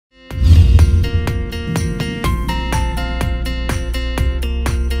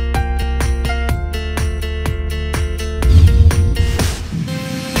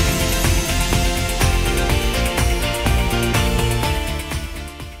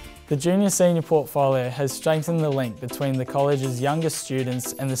The junior-senior portfolio has strengthened the link between the college's youngest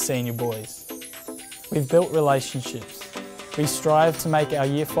students and the senior boys. We've built relationships. We strive to make our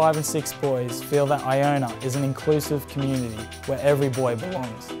Year 5 and 6 boys feel that Iona is an inclusive community where every boy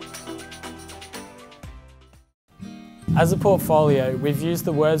belongs. As a portfolio, we've used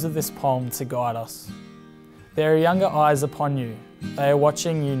the words of this poem to guide us. There are younger eyes upon you, they are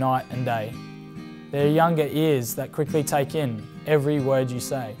watching you night and day. There are younger ears that quickly take in every word you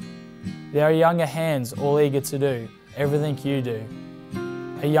say. There are younger hands all eager to do everything you do.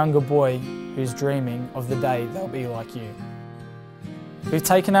 A younger boy who's dreaming of the day they'll be like you. We've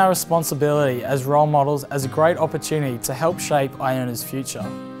taken our responsibility as role models as a great opportunity to help shape Iona's future.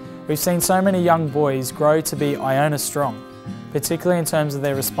 We've seen so many young boys grow to be Iona strong, particularly in terms of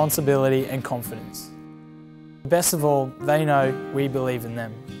their responsibility and confidence. Best of all, they know we believe in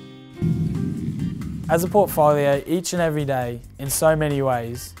them. As a portfolio, each and every day, in so many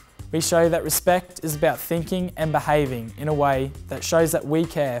ways, we show that respect is about thinking and behaving in a way that shows that we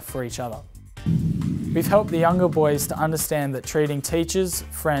care for each other. We've helped the younger boys to understand that treating teachers,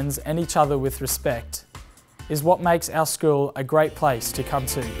 friends and each other with respect is what makes our school a great place to come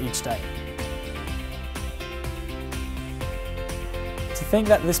to each day. To think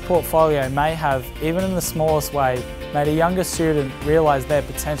that this portfolio may have, even in the smallest way, made a younger student realise their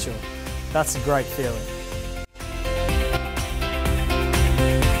potential, that's a great feeling.